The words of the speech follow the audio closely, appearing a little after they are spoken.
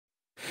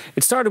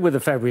It started with the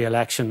February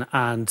election,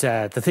 and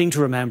the thing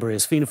to remember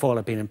is Fianna Fáil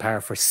had been in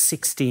power for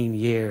 16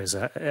 years,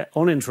 an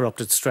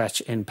uninterrupted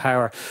stretch in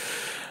power.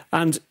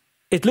 And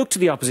it looked to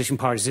the opposition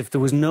parties as if there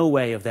was no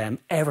way of them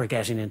ever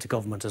getting into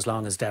government as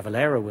long as De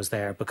Valera was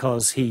there,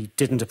 because he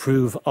didn't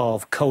approve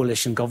of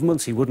coalition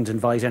governments. He wouldn't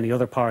invite any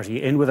other party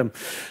in with him.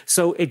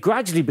 So it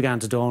gradually began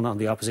to dawn on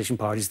the opposition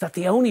parties that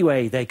the only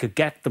way they could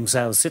get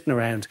themselves sitting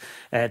around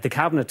the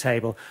cabinet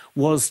table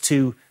was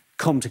to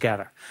come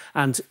together.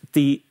 And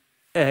the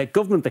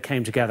government that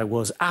came together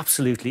was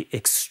absolutely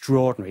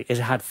extraordinary. It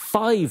had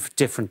 5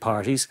 different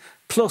parties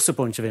plus a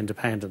bunch of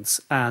independents,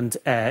 and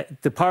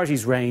the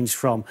parties ranged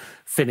from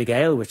Fine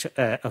Gael, which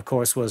of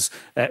course was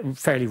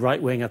fairly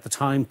right-wing at the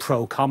time,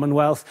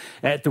 pro-Commonwealth.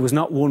 There was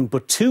not one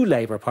but 2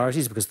 Labour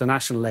parties, because the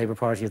National Labour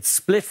Party had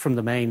split from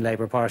the main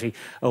Labour Party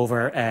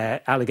over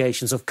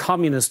allegations of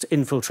communist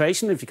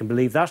infiltration, if you can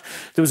believe that.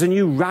 There was a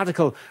new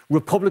radical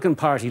Republican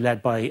Party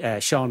led by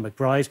Sean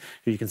McBride,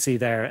 who you can see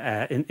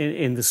there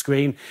in the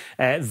screen,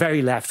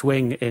 very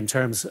left-wing in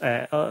terms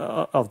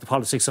of the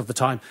politics of the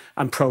time,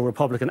 and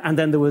pro-Republican. And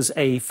then there was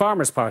a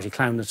Farmers' Party,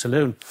 Clown and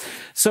Tulloon.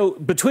 So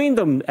between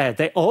them,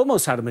 they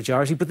almost had a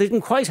majority, but they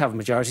didn't quite have a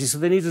majority, so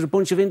they needed a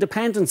bunch of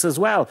independents as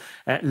well,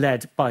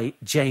 led by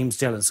James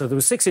Dillon. So there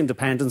were 6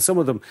 independents, some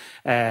of them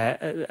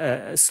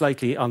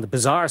slightly on the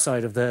bizarre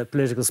side of the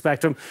political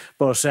spectrum,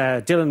 but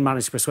Dillon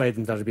managed to persuade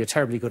them that it would be a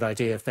terribly good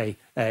idea if they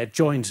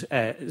joined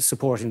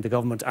supporting the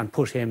government and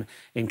put him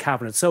in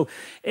cabinet. So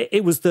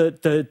it was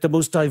the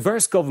most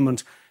diverse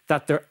government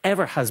that there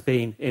ever has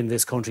been in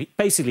this country.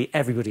 Basically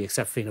everybody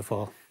except Fianna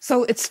Fáil.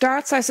 So it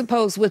starts, I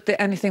suppose, with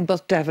the anything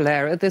but De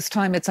Valera. This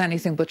time it's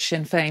anything but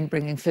Sinn Féin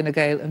bringing Fine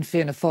Gael and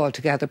Fianna Fáil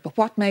together. But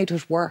what made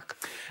it work?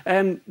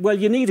 Well,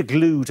 you need a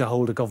glue to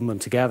hold a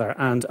government together.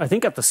 And I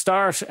think at the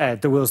start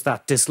there was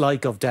that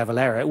dislike of De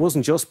Valera. It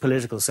wasn't just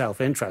political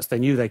self-interest. They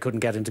knew they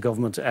couldn't get into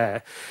government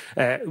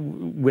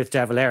with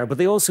De Valera, but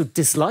they also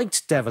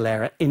disliked De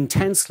Valera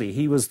intensely.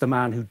 He was the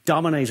man who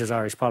dominated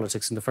Irish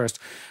politics in the first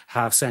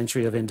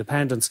half-century of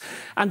independence.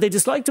 And they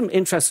disliked him,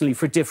 interestingly,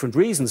 for different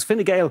reasons.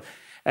 Fine Gael,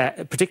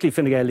 particularly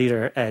Fine Gael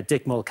leader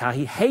Dick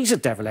Mulcahy,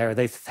 hated De Valera.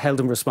 They held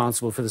him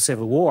responsible for the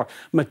Civil War.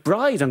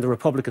 McBride and the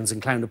Republicans in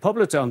Clown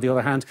on the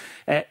other hand,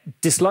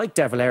 disliked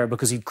De Valera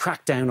because he'd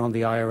cracked down on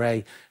the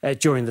IRA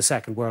during the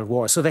Second World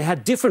War. So they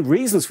had different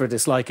reasons for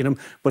disliking him,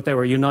 but they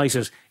were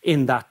united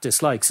in that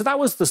dislike. So that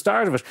was the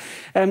start of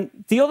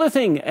it. The other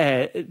thing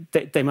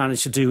they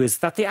managed to do is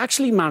that they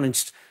actually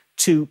managed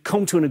to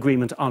come to an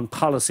agreement on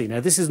policy. Now,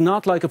 this is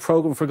not like a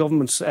programme for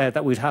government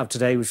that we'd have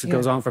today, which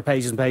goes on for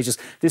pages and pages.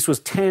 This was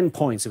 10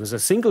 points. It was a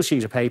single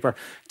sheet of paper,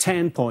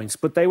 10 points.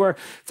 But they were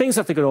things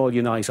that they could all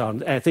unite on.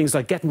 Things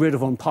like getting rid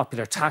of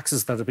unpopular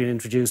taxes that had been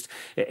introduced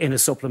in a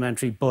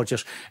supplementary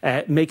budget,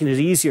 making it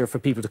easier for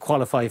people to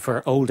qualify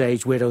for old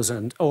age widows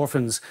and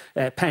orphans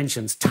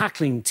pensions,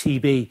 tackling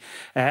TB,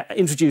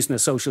 introducing a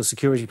social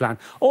security plan.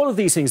 All of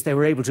these things they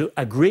were able to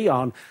agree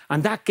on,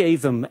 and that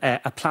gave them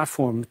a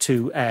platform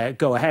to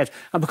go ahead.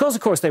 And because,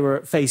 of course, they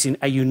were facing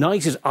a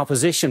united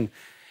opposition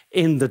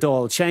in the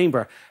Dáil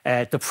chamber,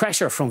 the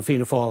pressure from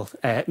Fianna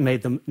Fáil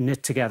made them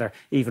knit together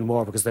even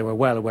more, because they were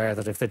well aware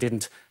that if they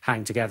didn't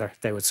hang together,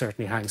 they would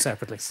certainly hang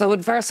separately. So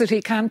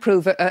adversity can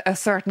prove a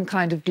certain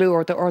kind of glue,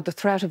 or the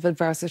threat of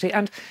adversity.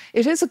 And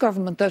it is a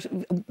government that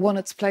won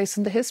its place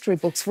in the history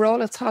books for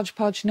all its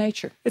hodgepodge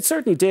nature. It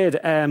certainly did.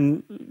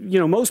 You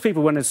know, most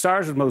people, when it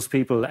started, most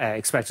people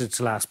expected it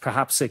to last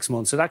perhaps 6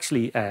 months. It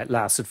actually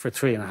lasted for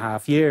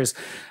 3.5 years.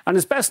 And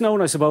it's best known,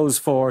 I suppose,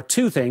 for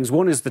 2 things.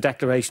 One is the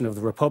Declaration of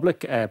the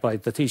Republic by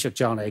the Taoiseach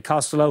John A.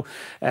 Costello,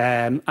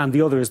 and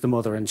the other is the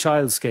Mother and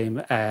Child Scheme,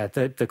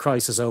 the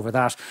crisis over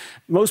that.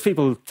 Most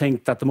people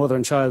think that the Mother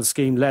and Child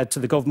Scheme led to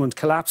the government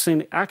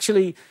collapsing.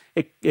 Actually,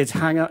 it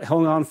hung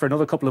on for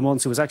another couple of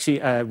months. It was actually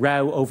a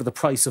row over the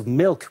price of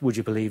milk, would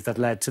you believe, that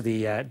led to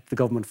the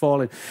government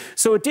falling.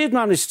 So it did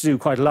manage to do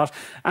quite a lot.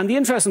 And the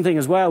interesting thing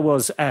as well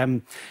was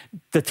the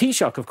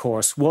Taoiseach, of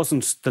course,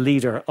 wasn't the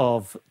leader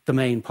of the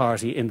main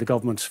party in the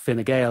government,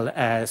 Fine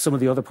Gael. Some of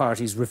the other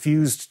parties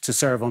refused to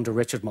serve under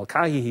Richard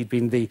Mulcahy. He'd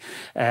been the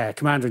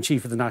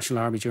Commander-in-Chief of the National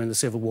Army during the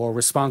Civil War,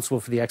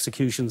 responsible for the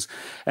executions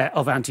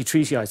of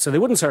anti-treatyites. So they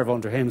wouldn't serve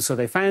under him. So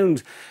they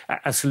found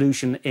a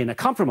solution in a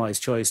compromise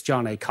choice.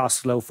 John A.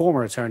 Costello,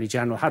 former Attorney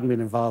General, hadn't been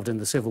involved in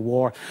the Civil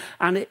War.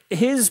 And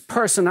his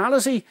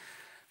personality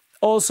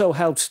also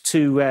helped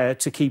to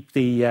keep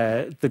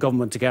the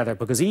government together,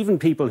 because even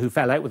people who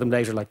fell out with him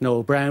later, like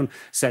Noel Brown,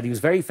 said he was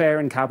very fair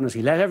in Cabinet.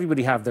 He let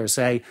everybody have their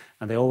say,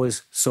 and they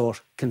always sought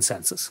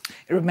consensus.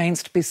 It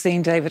remains to be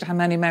seen, David, how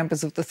many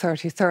members of the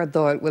 33rd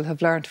Dáil will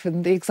have learned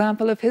from the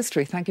example of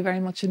history. Thank you very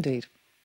much indeed.